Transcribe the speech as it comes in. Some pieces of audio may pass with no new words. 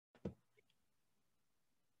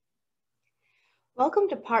Welcome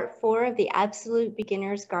to part 4 of the Absolute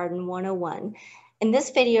Beginner's Garden 101. In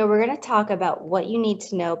this video, we're going to talk about what you need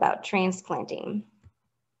to know about transplanting.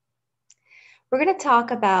 We're going to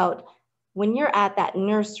talk about when you're at that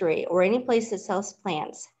nursery or any place that sells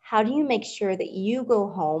plants, how do you make sure that you go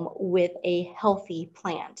home with a healthy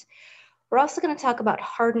plant? We're also going to talk about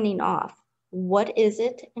hardening off. What is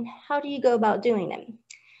it and how do you go about doing it?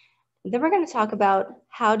 Then we're going to talk about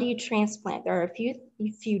how do you transplant. There are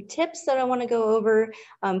a few tips that I want to go over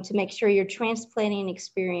to make sure your transplanting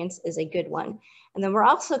experience is a good one. And then we're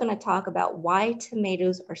also going to talk about why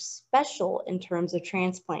tomatoes are special in terms of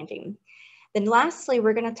transplanting. Then lastly,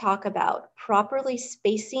 we're going to talk about properly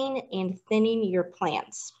spacing and thinning your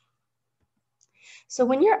plants. So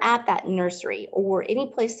when you're at that nursery or any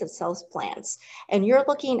place that sells plants and you're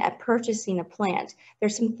looking at purchasing a plant,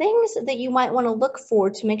 there's some things that you might want to look for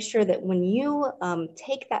to make sure that when you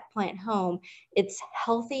take that plant home, it's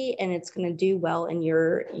healthy and it's going to do well in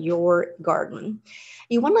your garden.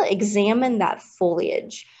 You want to examine that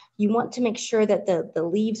foliage. You want to make sure that the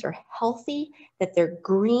leaves are healthy, that they're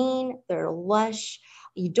green, they're lush.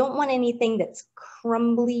 You don't want anything that's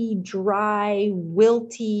crumbly, dry,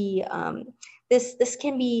 wilty. This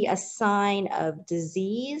can be a sign of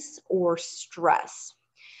disease or stress.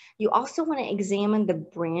 You also want to examine the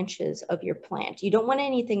branches of your plant. You don't want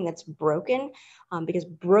anything that's broken because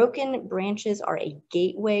broken branches are a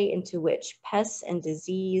gateway into which pests and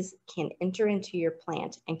disease can enter into your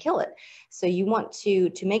plant and kill it. So you want to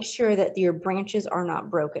make sure that your branches are not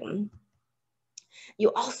broken.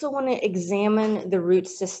 You also want to examine the root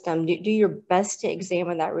system. Do your best to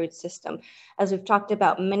examine that root system. As we've talked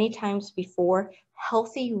about many times before,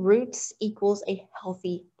 healthy roots equals a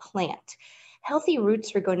healthy plant. Healthy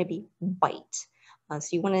roots are going to be white. So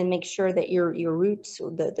you want to make sure that your roots,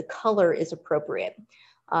 the color is appropriate.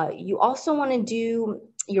 You also want to do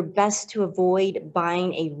your best to avoid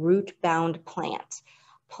buying a root-bound plant.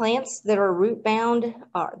 Plants that are root-bound,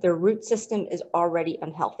 their root system is already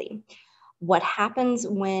unhealthy. What happens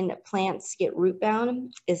when plants get root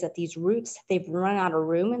bound is that these roots, they've run out of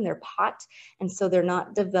room in their pot, and so they're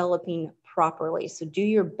not developing properly. So do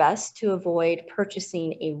your best to avoid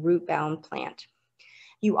purchasing a root bound plant.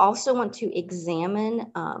 You also want to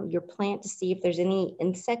examine your plant to see if there's any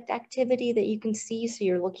insect activity that you can see. So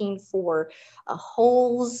you're looking for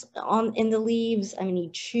holes in the leaves, any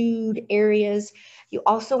chewed areas. You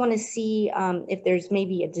also want to see if there's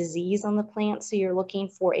maybe a disease on the plant. So you're looking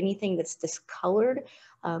for anything that's discolored,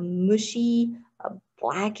 mushy,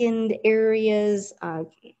 blackened areas,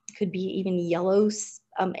 could be even yellow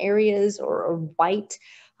areas or white.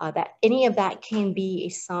 That any of that can be a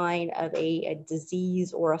sign of a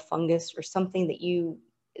disease or a fungus or something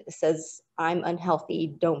that says, I'm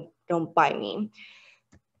unhealthy, don't buy me.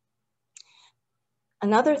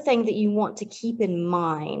 Another thing that you want to keep in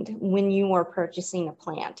mind when you are purchasing a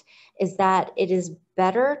plant is that it is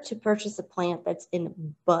better to purchase a plant that's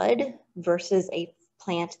in bud versus a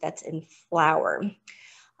plant that's in flower.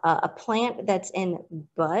 A plant that's in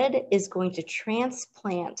bud is going to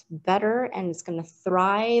transplant better and it's going to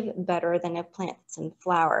thrive better than a plant that's in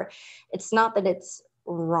flower. It's not that it's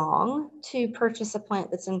wrong to purchase a plant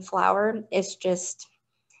that's in flower. It's just,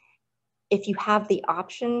 if you have the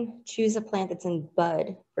option, choose a plant that's in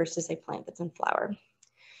bud versus a plant that's in flower.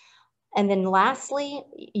 And then lastly,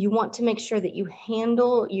 you want to make sure that you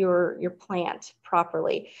handle your plant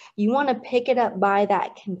properly. You want to pick it up by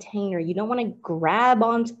that container. You don't want to grab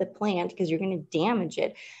onto the plant because you're going to damage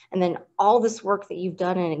it. And then all this work that you've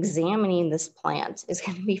done in examining this plant is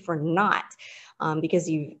going to be for naught because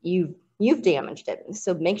you've damaged it.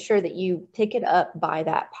 So make sure that you pick it up by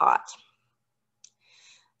that pot.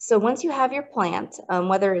 So once you have your plant,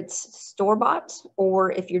 whether it's store-bought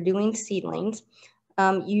or if you're doing seedlings,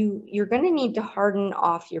 you're going to need to harden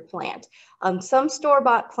off your plant. Some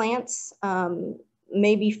store-bought plants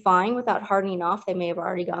may be fine without hardening off. They may have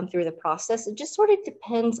already gone through the process. It just sort of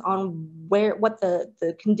depends on what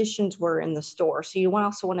the conditions were in the store. So you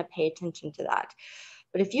also want to pay attention to that.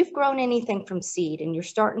 But if you've grown anything from seed and you're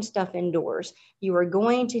starting stuff indoors, you are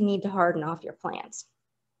going to need to harden off your plants.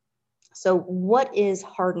 So what is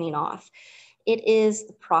hardening off? It is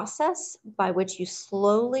the process by which you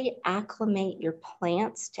slowly acclimate your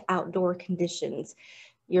plants to outdoor conditions.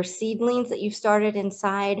 Your seedlings that you've started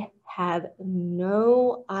inside have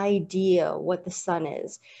no idea what the sun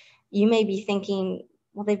is. You may be thinking,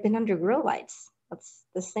 well, they've been under grow lights. That's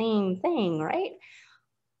the same thing, right?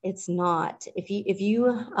 It's not. If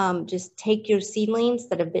you just take your seedlings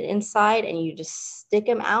that have been inside and you just stick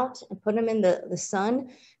them out and put them in the sun,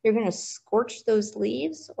 you're going to scorch those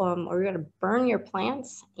leaves or you're going to burn your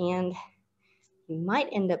plants, and you might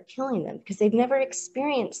end up killing them because they've never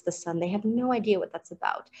experienced the sun. They have no idea what that's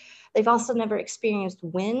about. They've also never experienced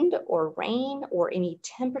wind or rain or any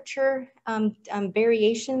temperature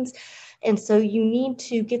variations. And so you need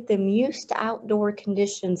to get them used to outdoor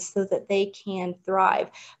conditions so that they can thrive.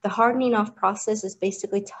 The hardening off process is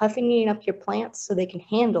basically toughening up your plants so they can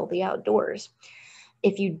handle the outdoors.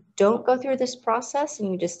 If you don't go through this process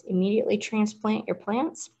and you just immediately transplant your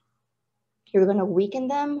plants, you're going to weaken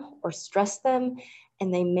them or stress them,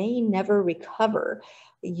 and they may never recover.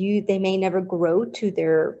 They may never grow to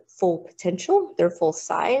their full potential, their full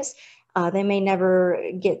size. They may never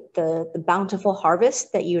get the bountiful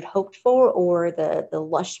harvest that you'd hoped for, or the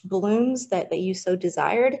lush blooms that you so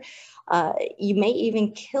desired. You may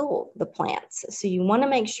even kill the plants. So you want to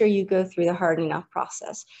make sure you go through the hardening off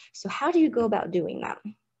process. So how do you go about doing that?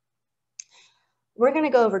 We're going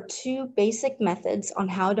to go over two basic methods on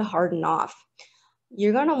how to harden off.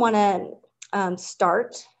 You're going to want to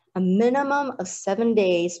start a minimum of 7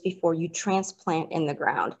 days before you transplant in the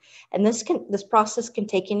ground. And this process can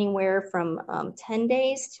take anywhere from 10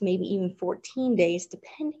 days to maybe even 14 days,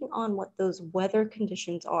 depending on what those weather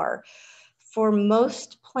conditions are. For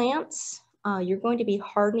most plants, you're going to be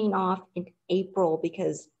hardening off in April,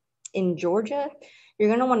 because in Georgia, you're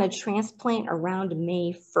going to want to transplant around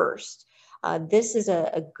May 1st. This is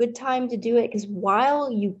a good time to do it because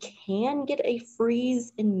while you can get a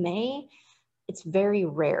freeze in May, it's very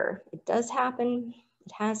rare. It does happen,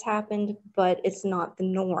 it has happened, but it's not the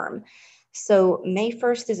norm. So May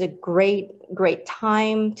 1st is a great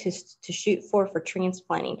time to shoot for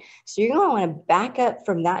transplanting. So you're going to want to back up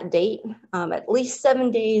from that date at least 7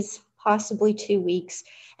 days, possibly 2 weeks.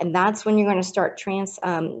 And that's when you're going to start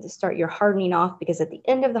your hardening off, because at the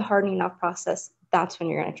end of the hardening off process, that's when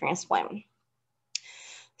you're going to transplant.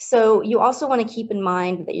 So you also want to keep in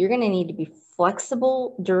mind that you're going to need to be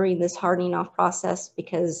flexible during this hardening off process,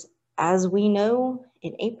 because as we know,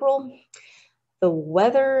 in April, the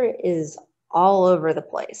weather is all over the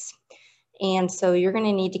place. And so you're going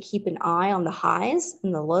to need to keep an eye on the highs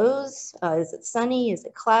and the lows. Is it sunny? Is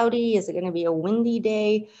it cloudy? Is it going to be a windy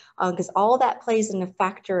day? Because all that plays in a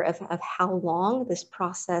factor of how long this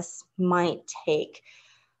process might take.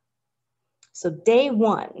 So day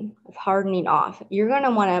one of hardening off, you're going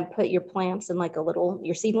to want to put your plants in like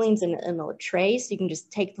your seedlings in a tray. So you can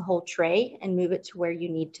just take the whole tray and move it to where you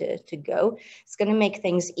need to go. It's going to make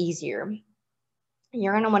things easier.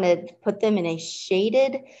 You're going to want to put them in a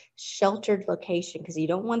shaded, sheltered location, because you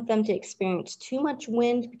don't want them to experience too much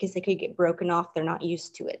wind, because they could get broken off. They're not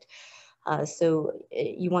used to it. So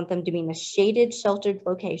you want them to be in a shaded, sheltered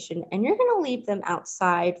location, and you're going to leave them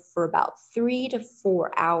outside for about 3 to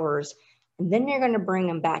 4 hours. And then you're going to bring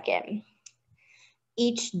them back in.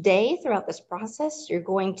 Each day throughout this process, you're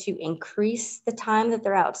going to increase the time that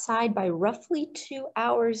they're outside by roughly 2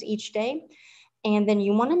 hours each day. And then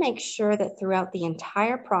you want to make sure that throughout the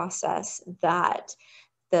entire process that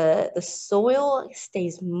the soil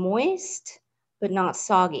stays moist but not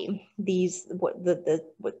soggy. The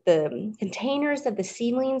containers that the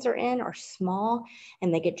seedlings are in are small,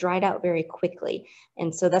 and they get dried out very quickly.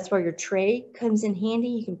 And so that's where your tray comes in handy.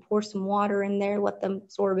 You can pour some water in there, let them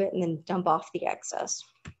absorb it, and then dump off the excess.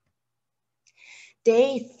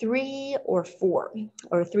 Day 3 or 4,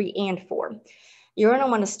 or 3 and 4, you're going to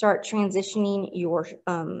want to start transitioning your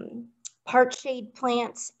part shade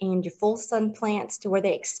plants and your full sun plants to where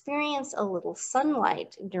they experience a little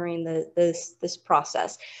sunlight during this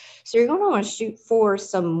process. So you're going to want to shoot for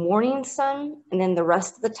some morning sun, and then the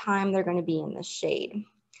rest of the time they're going to be in the shade.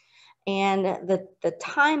 And the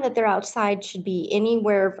time that they're outside should be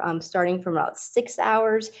anywhere starting from about 6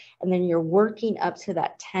 hours, and then you're working up to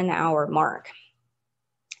that 10-hour mark.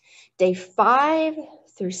 Day 5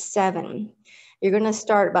 through 7. You're going to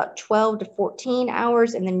start about 12 to 14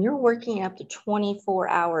 hours, and then you're working up to 24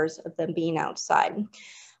 hours of them being outside.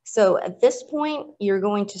 So at this point, you're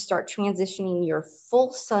going to start transitioning your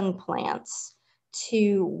full sun plants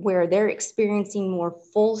to where they're experiencing more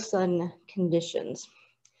full sun conditions.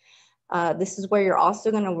 This is where you're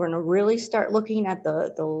also going to really start looking at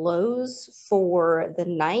the lows for the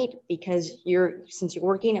night, because since you're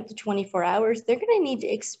working up to 24 hours, they're going to need to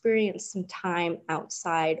experience some time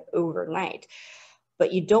outside overnight.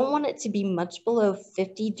 But you don't want it to be much below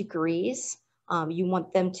 50 degrees. You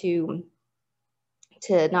want them to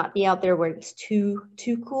not be out there where it's too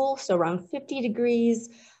cool. So around 50 degrees,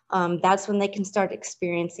 that's when they can start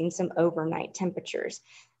experiencing some overnight temperatures.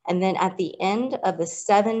 And then at the end of the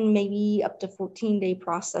 7, maybe up to 14-day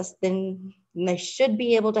process, then they should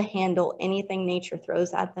be able to handle anything nature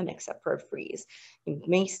throws at them except for a freeze. You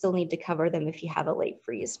may still need to cover them if you have a late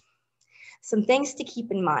freeze. Some things to keep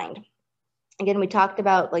in mind. Again, we talked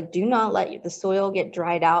about like, do not let the soil get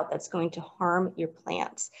dried out. That's going to harm your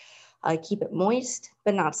plants. Keep it moist,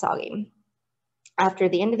 but not soggy. After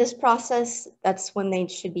the end of this process, that's when they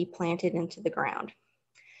should be planted into the ground.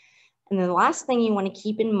 And then the last thing you want to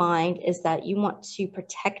keep in mind is that you want to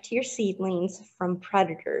protect your seedlings from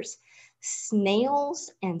predators.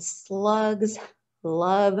 Snails and slugs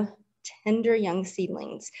love tender young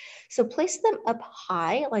seedlings. So place them up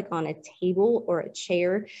high, like on a table or a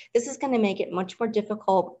chair. This is going to make it much more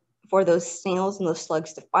difficult for those snails and those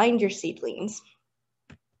slugs to find your seedlings.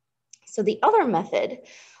 So the other method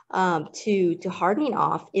to hardening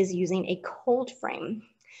off is using a cold frame.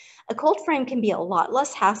 A cold frame can be a lot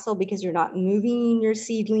less hassle because you're not moving your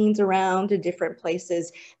seedlings around to different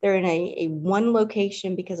places. They're in a one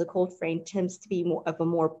location because a cold frame tends to be more of a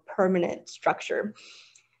more permanent structure.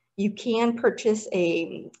 You can purchase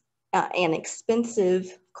an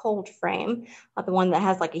expensive cold frame, the one that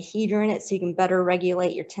has like a heater in it so you can better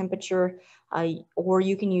regulate your temperature, or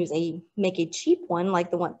you can make a cheap one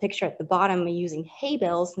like the one picture at the bottom using hay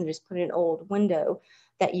bales and just put an old window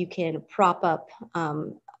that you can prop up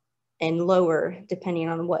and lower depending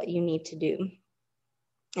on what you need to do.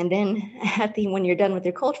 And then when you're done with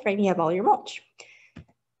your cold frame, you have all your mulch.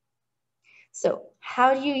 So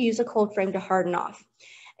how do you use a cold frame to harden off?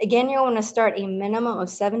 Again, you're going to start a minimum of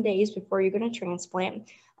 7 days before you're going to transplant.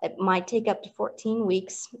 It might take up to 14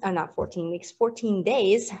 weeks, not 14 weeks, 14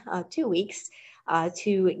 days, 2 weeks,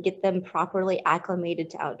 to get them properly acclimated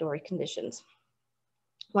to outdoor conditions.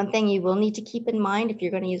 One thing you will need to keep in mind if you're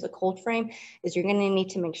going to use a cold frame is you're going to need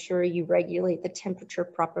to make sure you regulate the temperature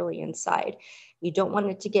properly inside. You don't want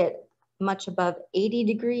it to get much above 80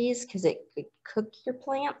 degrees because it could cook your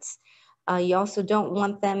plants. You also don't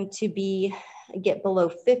want them to get below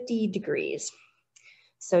 50 degrees.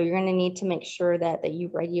 So you're going to need to make sure that you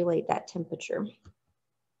regulate that temperature.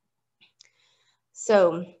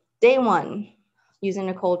 So day one, using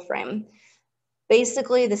a cold frame.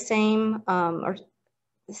 Basically the same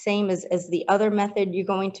same as the other method. You're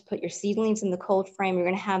going to put your seedlings in the cold frame. You're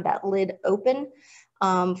going to have that lid open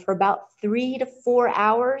for about 3 to 4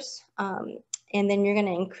 hours. And then you're going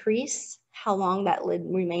to increase how long that lid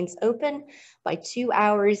remains open by 2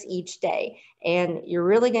 hours each day. And you're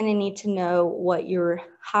really going to need to know what your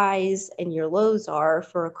highs and your lows are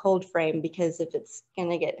for a cold frame, because if it's going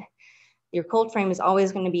to get, your cold frame is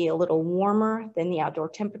always going to be a little warmer than the outdoor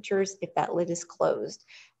temperatures if that lid is closed,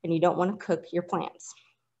 and you don't want to cook your plants.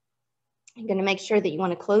 You're going to make sure that you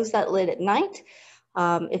want to close that lid at night.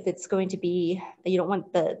 If it's going to be, you don't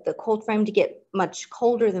want the cold frame to get much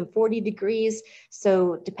colder than 40 degrees.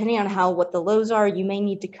 So depending on what the lows are, you may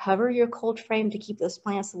need to cover your cold frame to keep those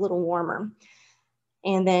plants a little warmer.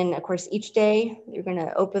 And then of course, each day you're going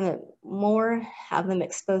to open it more, have them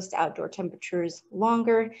exposed to outdoor temperatures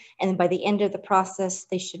longer. And then by the end of the process,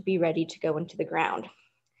 they should be ready to go into the ground.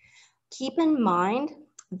 Keep in mind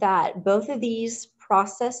that both of these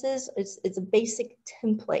processes, it's a basic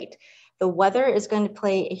template. The weather is going to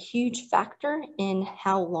play a huge factor in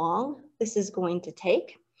how long this is going to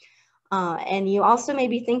take. And you also may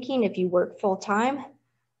be thinking, if you work full time,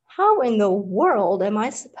 how in the world am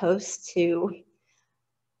I supposed to,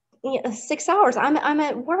 6 hours, I'm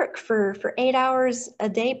at work for 8 hours a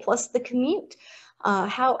day plus the commute.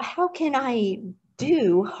 How can I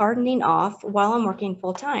do hardening off while I'm working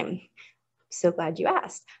full time? So glad you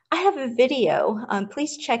asked. I have a video.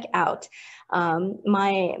 Please check out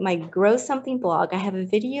my Grow Something blog. I have a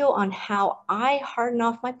video on how I harden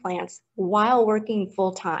off my plants while working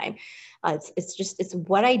full time. It's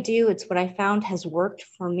what I do. It's what I found has worked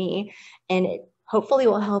for me, and it hopefully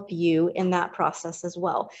will help you in that process as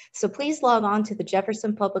well. So please log on to the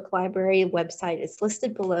Jefferson Public Library website. It's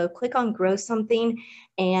listed below. Click on Grow Something,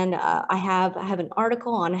 and I have an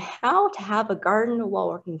article on how to have a garden while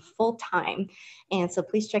working full time. And so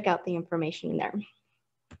please check out the information in there.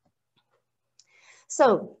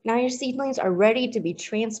 So now your seedlings are ready to be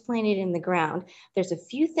transplanted in the ground. There's a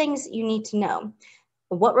few things you need to know.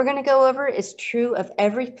 What we're going to go over is true of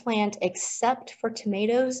every plant except for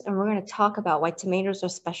tomatoes, and we're going to talk about why tomatoes are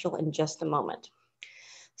special in just a moment.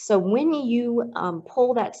 So when you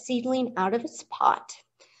pull that seedling out of its pot,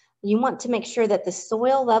 you want to make sure that the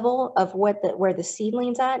soil level of where the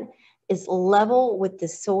seedling's at is level with the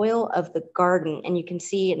soil of the garden. And you can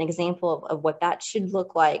see an example of what that should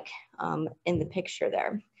look like in the picture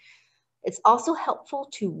there. It's also helpful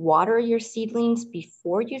to water your seedlings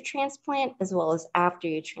before you transplant as well as after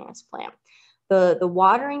you transplant. The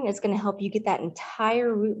watering is going to help you get that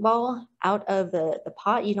entire root ball out of the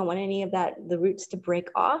pot. You don't want any of the roots to break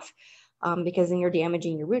off because then you're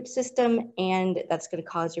damaging your root system, and that's going to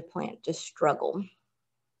cause your plant to struggle.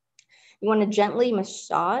 You want to gently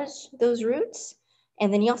massage those roots.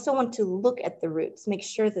 And then you also want to look at the roots, make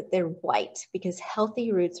sure that they're white because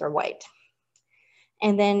healthy roots are white.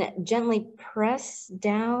 And then gently press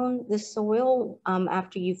down the soil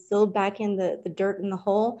after you've filled back in the dirt in the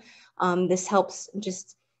hole. This helps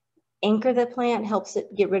just anchor the plant, helps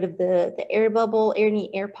it get rid of the air bubble, any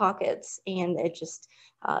air pockets, and it just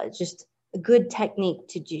a good technique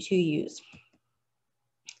to use.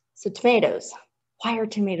 So tomatoes, why are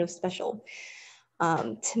tomatoes special?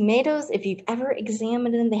 Tomatoes, if you've ever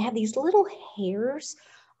examined them, they have these little hairs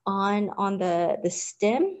on the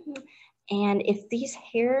stem. And if these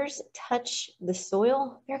hairs touch the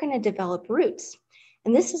soil, they're going to develop roots.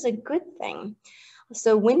 And this is a good thing.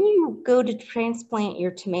 So when you go to transplant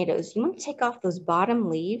your tomatoes, you want to take off those bottom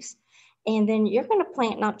leaves, and then you're going to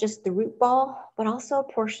plant not just the root ball, but also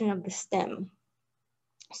a portion of the stem.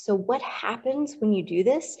 So what happens when you do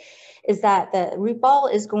this is that the root ball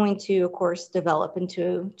is going to, of course, develop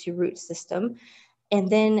into root system. And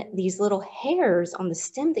then these little hairs on the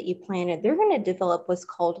stem that you planted, they're going to develop what's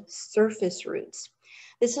called surface roots.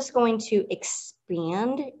 This is going to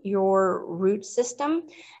expand your root system.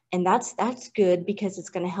 And that's good because it's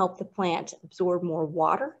going to help the plant absorb more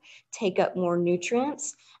water, take up more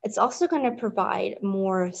nutrients. It's also going to provide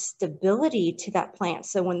more stability to that plant.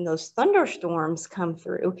 So when those thunderstorms come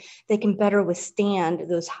through, they can better withstand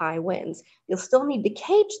those high winds. You'll still need to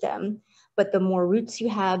cage them, but the more roots you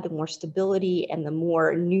have, the more stability and the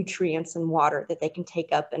more nutrients and water that they can take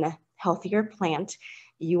up in a healthier plant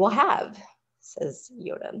you will have, says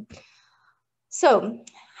Yoda. So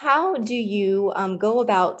how do you go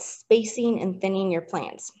about spacing and thinning your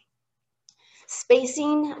plants?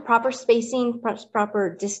 Proper spacing,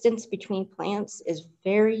 proper distance between plants is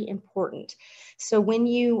very important. So when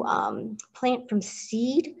you plant from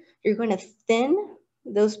seed, you're going to thin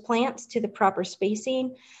those plants to the proper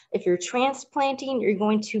spacing. If you're transplanting, you're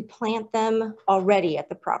going to plant them already at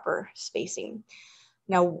the proper spacing.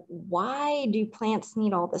 Now, why do plants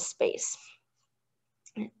need all this space?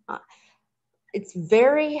 It's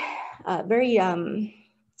very an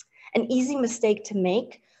easy mistake to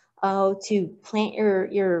make to plant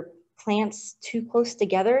your plants too close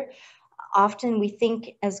together. Often we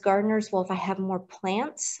think as gardeners, well, if I have more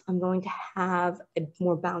plants, I'm going to have a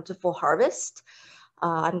more bountiful harvest.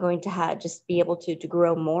 I'm going to just be able to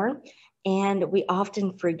grow more. And we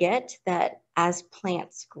often forget that as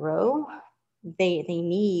plants grow, they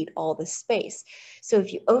need all the space. So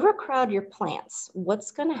if you overcrowd your plants,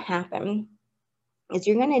 what's going to happen is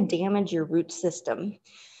you're going to damage your root system.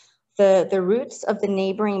 The roots of the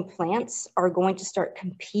neighboring plants are going to start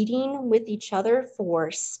competing with each other for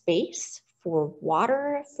space, for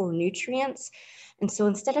water, for nutrients. And so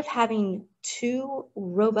instead of having two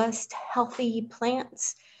robust, healthy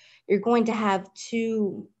plants, you're going to have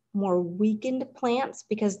two more weakened plants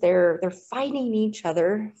because they're fighting each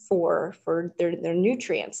other for their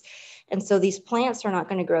nutrients. And so these plants are not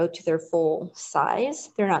going to grow to their full size.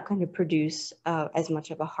 They're not going to produce as much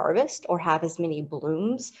of a harvest or have as many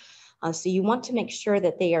blooms. So you want to make sure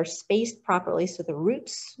that they are spaced properly so the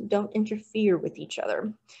roots don't interfere with each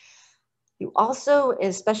other. You also,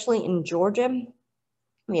 especially in Georgia,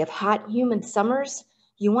 we have hot, humid summers.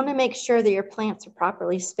 You want to make sure that your plants are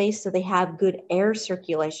properly spaced so they have good air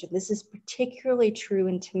circulation. This is particularly true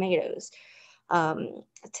in tomatoes.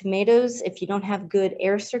 Tomatoes, if you don't have good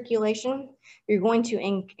air circulation, you're going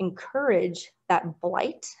to encourage that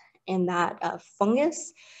blight and that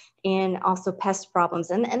fungus and also pest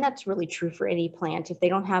problems. And that's really true for any plant. If they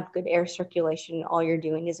don't have good air circulation, all you're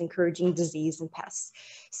doing is encouraging disease and pests.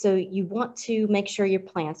 So you want to make sure your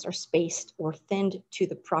plants are spaced or thinned to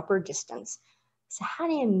the proper distance. So how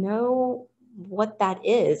do you know what that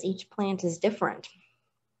is? Each plant is different.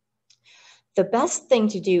 The best thing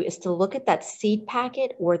to do is to look at that seed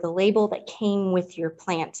packet or the label that came with your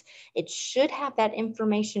plant. It should have that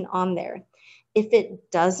information on there. If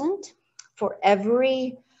it doesn't, for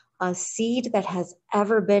every seed that has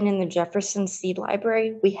ever been in the Jefferson seed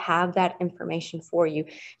library, we have that information for you.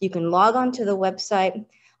 You can log on to the website,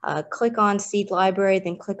 click on seed library,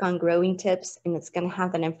 then click on growing tips, and it's going to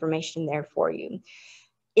have that information there for you.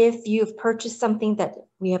 If you've purchased something that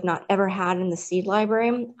we have not ever had in the seed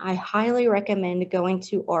library, I highly recommend going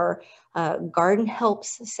to our garden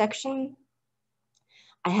helps section.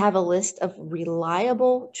 I have a list of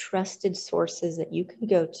reliable, trusted sources that you can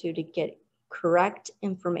go to get correct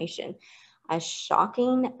information. As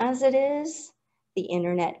shocking as it is, the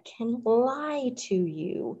internet can lie to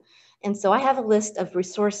you. And so I have a list of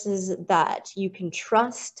resources that you can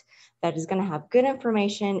trust that is going to have good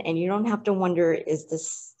information, and you don't have to wonder, is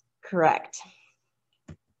this correct?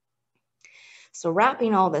 So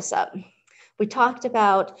wrapping all this up, We talked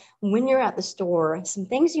about when you're at the store, some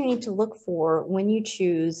things you need to look for when you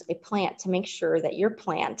choose a plant to make sure that your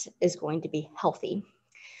plant is going to be healthy.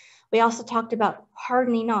 We also talked about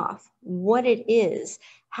hardening off, what it is,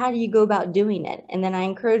 how do you go about doing it? And then I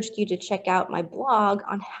encouraged you to check out my blog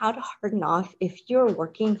on how to harden off if you're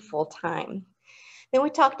working full time. Then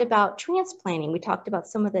we talked about transplanting. We talked about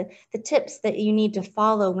some of the tips that you need to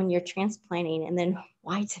follow when you're transplanting, and then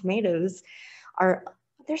why tomatoes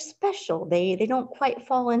they're special. They don't quite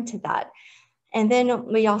fall into that. And then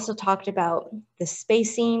we also talked about the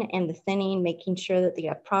spacing and the thinning, making sure that they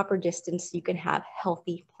have proper distance so you can have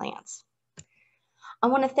healthy plants. I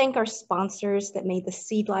want to thank our sponsors that made the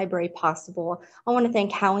seed library possible. I want to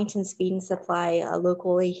thank Howington's Feed and Supply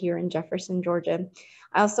locally here in Jefferson, Georgia.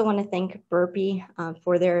 I also want to thank Burpee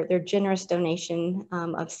for their generous donation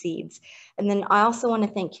of seeds. And then I also want to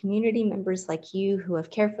thank community members like you who have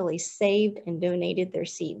carefully saved and donated their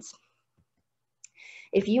seeds.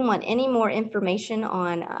 If you want any more information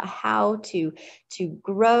on how to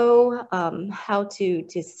grow, how to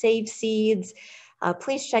save seeds,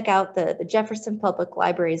 please check out the Jefferson Public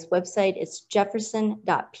Library's website. It's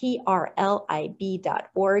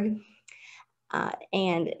jefferson.prlib.org,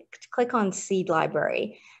 and click on Seed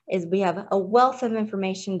Library. We have a wealth of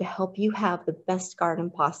information to help you have the best garden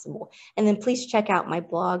possible. And then please check out my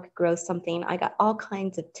blog, Grow Something. I got all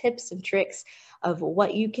kinds of tips and tricks of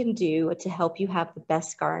what you can do to help you have the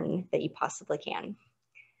best garden that you possibly can.